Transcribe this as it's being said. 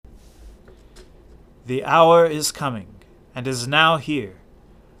The hour is coming, and is now here,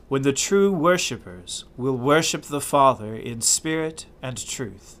 when the true worshippers will worship the Father in spirit and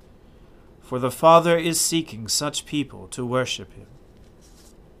truth, for the Father is seeking such people to worship him.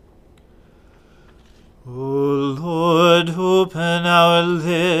 O Lord, open our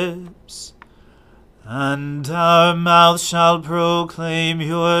lips, and our mouth shall proclaim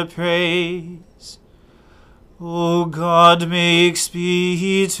your praise. O God, make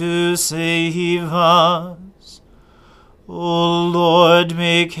speed to save us. O Lord,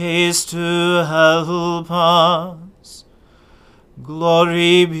 make haste to help us.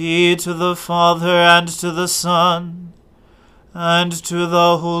 Glory be to the Father, and to the Son, and to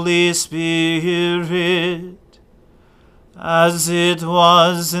the Holy Spirit, as it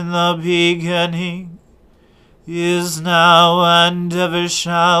was in the beginning, is now, and ever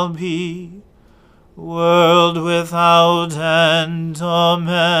shall be, world without end.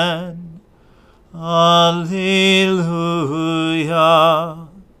 Amen. Alleluia.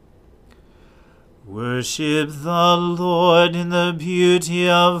 Worship the Lord in the beauty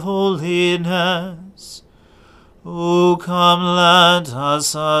of holiness. O come, let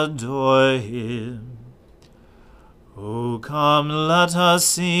us adore him. O come, let us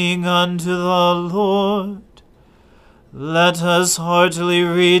sing unto the Lord. Let us heartily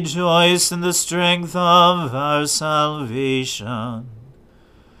rejoice in the strength of our salvation.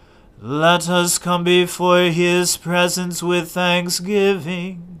 Let us come before his presence with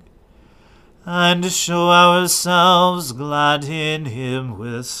thanksgiving, and show ourselves glad in him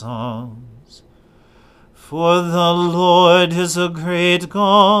with songs. For the Lord is a great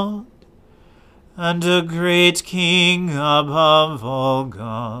God, and a great King above all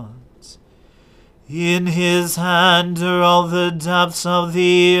gods. In his hand are all the depths of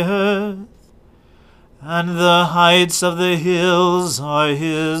the earth, and the heights of the hills are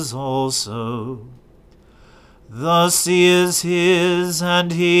his also. The sea is his,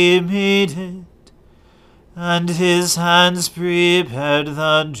 and he made it, and his hands prepared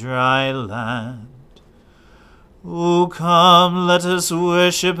the dry land. O come, let us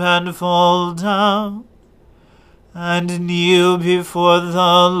worship and fall down, and kneel before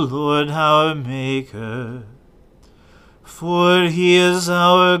the Lord our Maker. For he is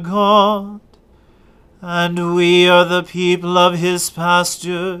our God, and we are the people of his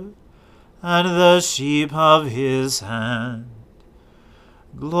pasture, and the sheep of his hand.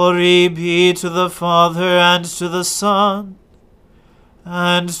 Glory be to the Father, and to the Son,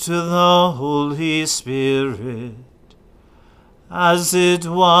 and to the Holy Spirit, as it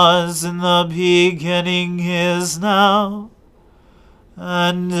was in the beginning, is now,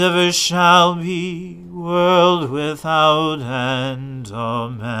 and ever shall be, world without end.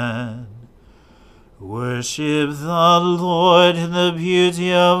 Amen. Worship the Lord in the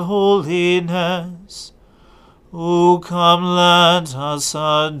beauty of holiness. O come, let us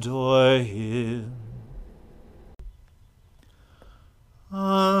adore him.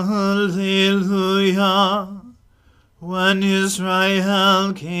 Alleluia. When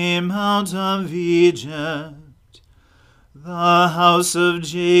Israel came out of Egypt, the house of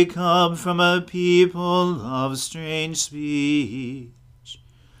Jacob from a people of strange speech,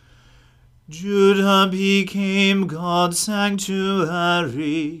 Judah became God's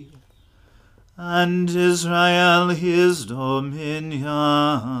sanctuary, and Israel his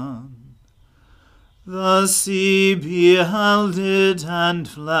dominion. The sea beheld it and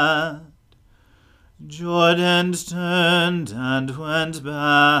fled. Jordan turned and went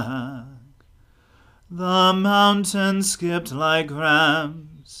back. The mountains skipped like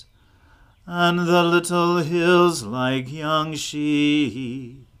rams, and the little hills like young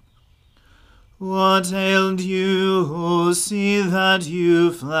sheep. What ailed you, O sea, that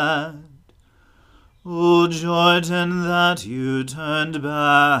you fled? O Jordan, that you turned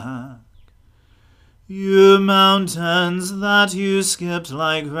back? You mountains, that you skipped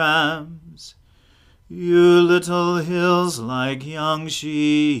like rams? You little hills like young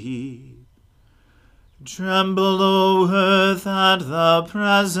sheep? Tremble, O earth, at the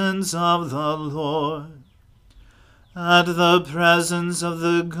presence of the Lord, at the presence of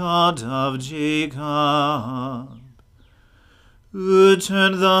the God of Jacob, who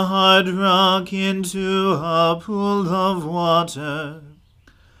turned the hard rock into a pool of water,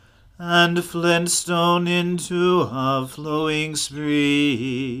 and flint stone into a flowing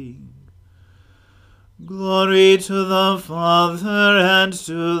spring. Glory to the Father, and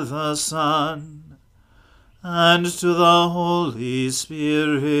to the Son, and to the Holy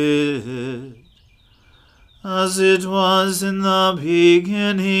Spirit, as it was in the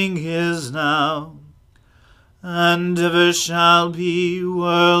beginning, is now, and ever shall be,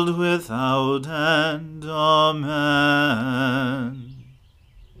 world without end. Amen.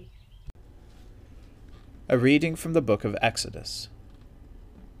 A reading from the book of Exodus.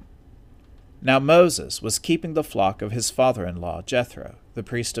 Now Moses was keeping the flock of his father-in-law Jethro, the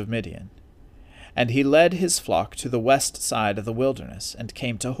priest of Midian. And he led his flock to the west side of the wilderness, and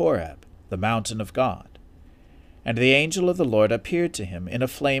came to Horeb, the mountain of God. And the angel of the Lord appeared to him in a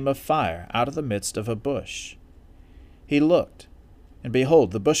flame of fire out of the midst of a bush. He looked, and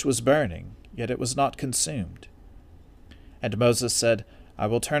behold, the bush was burning, yet it was not consumed. And Moses said, I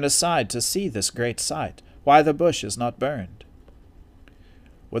will turn aside to see this great sight, why the bush is not burned.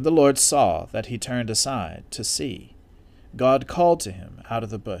 When the Lord saw that he turned aside to see, God called to him out of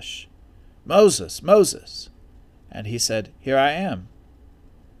the bush, Moses, Moses. And he said, Here I am.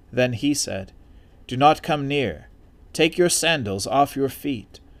 Then he said, Do not come near. Take your sandals off your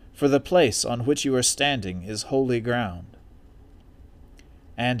feet, for the place on which you are standing is holy ground.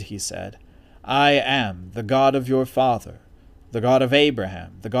 And he said, I am the God of your father, the God of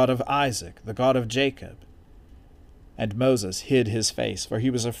Abraham, the God of Isaac, the God of Jacob. And Moses hid his face, for he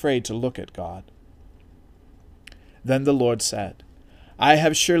was afraid to look at God. Then the Lord said, I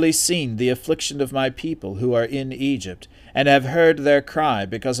have surely seen the affliction of my people who are in Egypt, and have heard their cry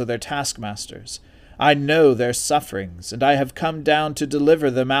because of their taskmasters. I know their sufferings, and I have come down to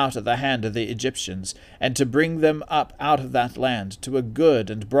deliver them out of the hand of the Egyptians, and to bring them up out of that land to a good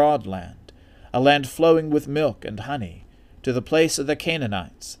and broad land, a land flowing with milk and honey, to the place of the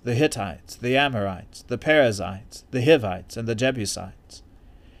Canaanites, the Hittites, the Amorites, the Perizzites, the Hivites, and the Jebusites.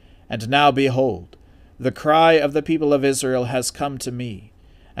 And now behold, the cry of the people of Israel has come to me,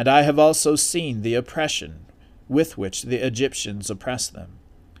 and I have also seen the oppression with which the Egyptians oppress them.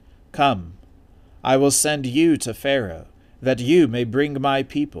 Come, I will send you to Pharaoh, that you may bring my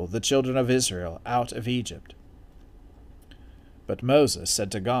people, the children of Israel, out of Egypt. But Moses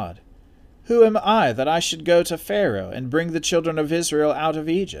said to God, Who am I that I should go to Pharaoh and bring the children of Israel out of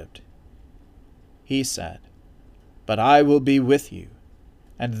Egypt? He said, But I will be with you,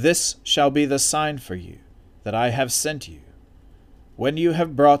 and this shall be the sign for you, that I have sent you. When you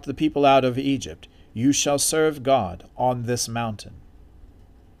have brought the people out of Egypt, you shall serve God on this mountain.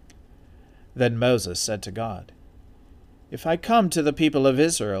 Then Moses said to God, If I come to the people of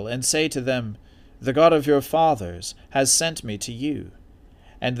Israel and say to them, The God of your fathers has sent me to you,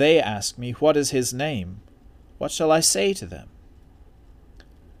 and they ask me, What is his name? What shall I say to them?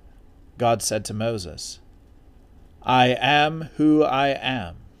 God said to Moses, I am who I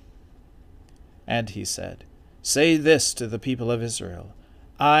am. And he said, Say this to the people of Israel,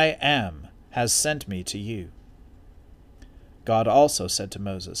 I am has sent me to you. God also said to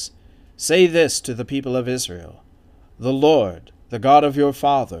Moses, Say this to the people of Israel, The Lord, the God of your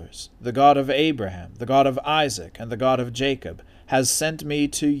fathers, the God of Abraham, the God of Isaac, and the God of Jacob, has sent me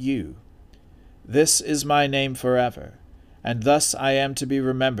to you. This is my name forever, and thus I am to be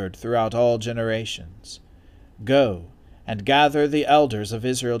remembered throughout all generations. Go, and gather the elders of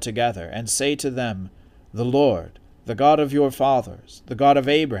Israel together, and say to them, The Lord, the God of your fathers, the God of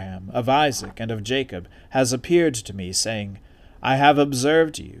Abraham, of Isaac, and of Jacob, has appeared to me, saying, I have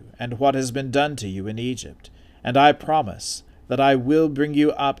observed you, and what has been done to you in Egypt, and I promise that I will bring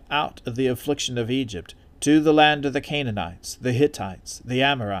you up out of the affliction of Egypt, to the land of the Canaanites, the Hittites, the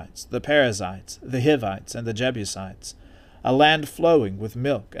Amorites, the Perizzites, the Hivites, and the Jebusites, a land flowing with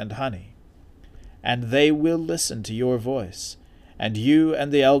milk and honey. And they will listen to your voice, and you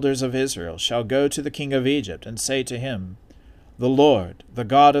and the elders of Israel shall go to the king of Egypt, and say to him, The Lord, the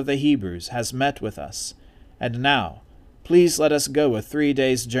God of the Hebrews, has met with us, and now, please let us go a 3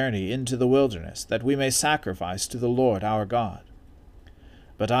 days' journey into the wilderness, that we may sacrifice to the Lord our God.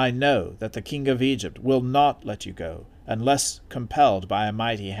 But I know that the king of Egypt will not let you go, unless compelled by a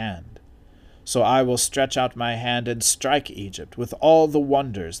mighty hand. So I will stretch out my hand and strike Egypt with all the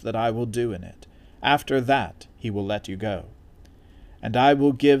wonders that I will do in it. After that he will let you go. And I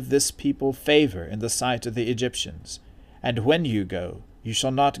will give this people favor in the sight of the Egyptians. And when you go, you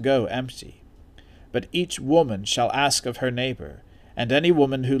shall not go empty. But each woman shall ask of her neighbor, and any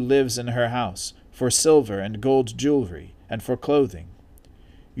woman who lives in her house, for silver and gold jewelry, and for clothing.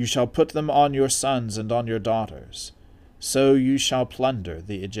 You shall put them on your sons and on your daughters. So you shall plunder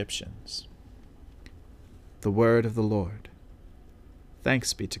the Egyptians. The word of the Lord.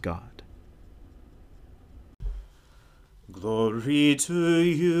 Thanks be to God. Glory to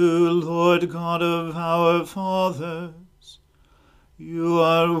you, Lord God of our fathers. You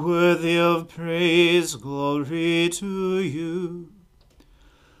are worthy of praise. Glory to you.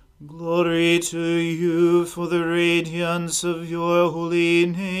 Glory to you for the radiance of your holy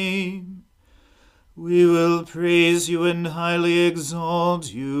name. We will praise you and highly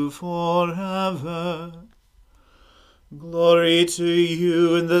exalt you forever. Glory to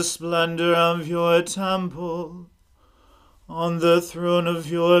you in the splendor of your temple. On the throne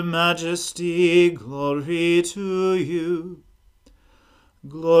of your majesty, glory to you.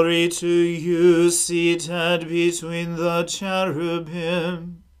 Glory to you, seated between the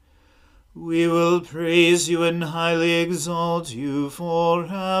cherubim. We will praise you and highly exalt you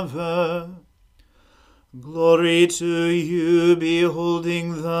forever. Glory to you,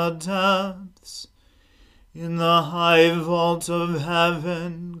 beholding the depths. In the high vault of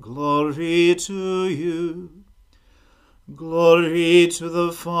heaven, glory to you. Glory to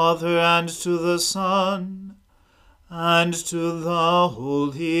the Father, and to the Son, and to the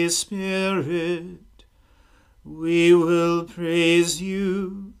Holy Spirit. We will praise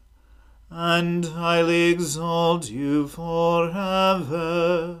you, and highly exalt you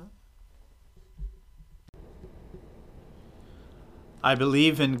forever. I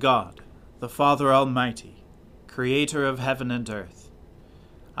believe in God, the Father Almighty, Creator of heaven and earth.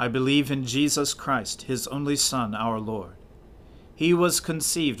 I believe in Jesus Christ, his only Son, our Lord. He was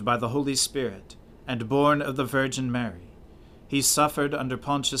conceived by the Holy Spirit, and born of the Virgin Mary. He suffered under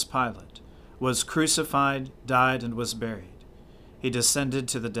Pontius Pilate, was crucified, died, and was buried. He descended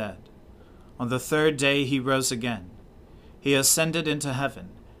to the dead. On the third day he rose again. He ascended into heaven,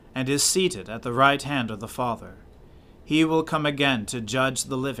 and is seated at the right hand of the Father. He will come again to judge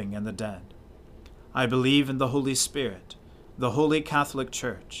the living and the dead. I believe in the Holy Spirit, the Holy Catholic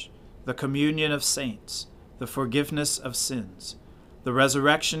Church, the communion of saints, the forgiveness of sins, the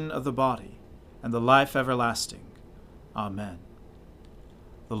resurrection of the body, and the life everlasting. Amen.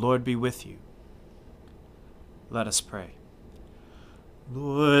 The Lord be with you. Let us pray.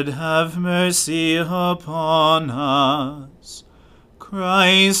 Lord, have mercy upon us.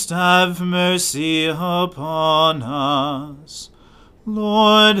 Christ, have mercy upon us.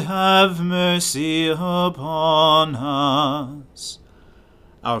 Lord, have mercy upon us.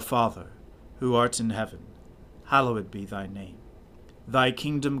 Our Father, who art in heaven, hallowed be thy name. Thy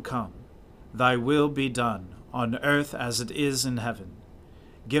kingdom come, thy will be done, on earth as it is in heaven.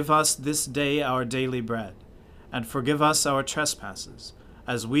 Give us this day our daily bread, and forgive us our trespasses,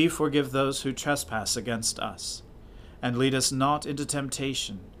 as we forgive those who trespass against us. And lead us not into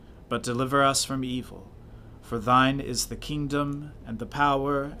temptation, but deliver us from evil. For thine is the kingdom, and the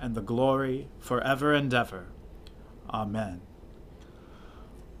power, and the glory, forever and ever. Amen.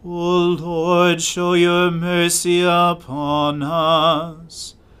 O Lord, show your mercy upon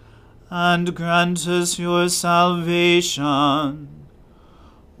us, and grant us your salvation.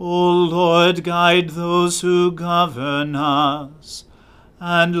 O Lord, guide those who govern us,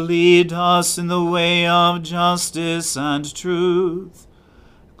 and lead us in the way of justice and truth.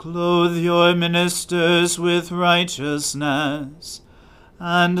 Clothe your ministers with righteousness,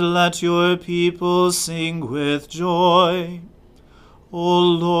 and let your people sing with joy. O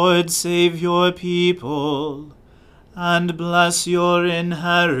Lord, save your people, and bless your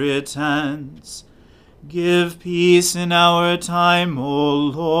inheritance. Give peace in our time, O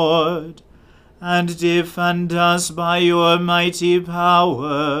Lord, and defend us by your mighty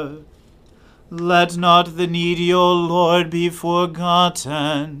power. Let not the needy, O Lord, be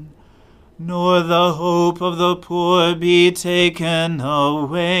forgotten, nor the hope of the poor be taken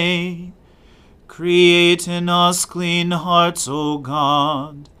away. Create in us clean hearts, O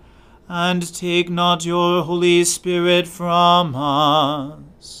God, and take not your Holy Spirit from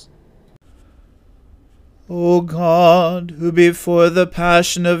us. O God, who before the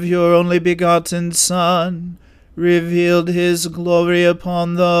passion of your only begotten Son revealed his glory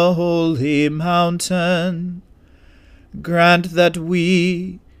upon the holy mountain, grant that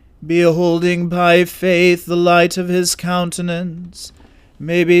we, beholding by faith the light of his countenance,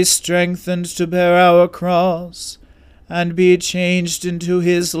 may be strengthened to bear our cross, and be changed into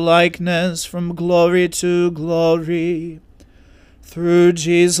his likeness from glory to glory. Through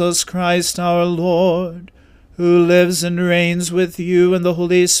Jesus Christ our Lord, who lives and reigns with you and the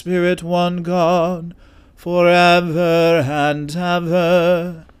Holy Spirit, one God, forever and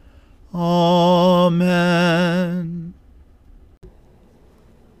ever. Amen.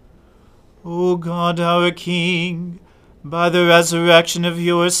 O God, our King, by the resurrection of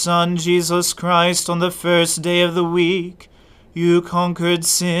your Son, Jesus Christ, on the first day of the week, you conquered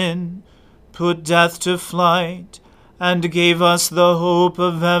sin, put death to flight, and gave us the hope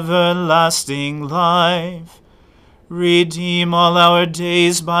of everlasting life. Redeem all our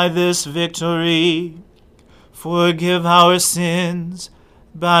days by this victory. Forgive our sins,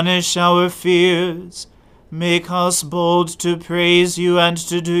 banish our fears, make us bold to praise you and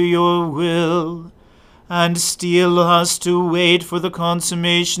to do your will, and steel us to wait for the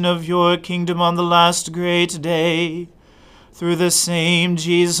consummation of your kingdom on the last great day. Through the same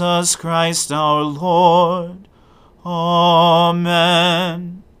Jesus Christ our Lord.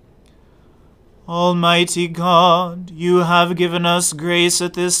 Amen. Almighty God, you have given us grace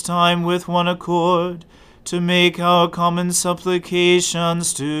at this time with one accord to make our common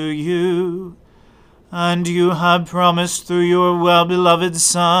supplications to you. And you have promised through your well-beloved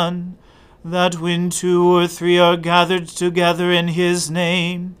Son that when 2 or 3 are gathered together in his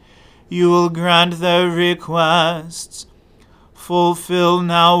name, you will grant their requests. Fulfill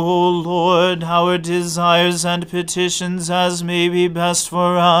now, O Lord, our desires and petitions as may be best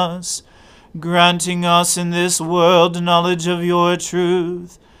for us, granting us in this world knowledge of your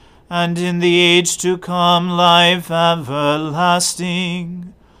truth, and in the age to come life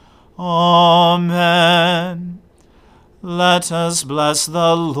everlasting. Amen. Let us bless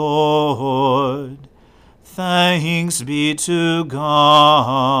the Lord. Thanks be to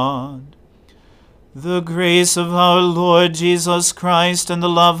God. The grace of our Lord Jesus Christ and the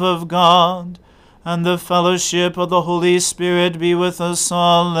love of God and the fellowship of the Holy Spirit be with us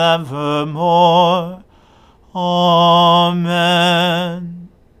all evermore. Amen.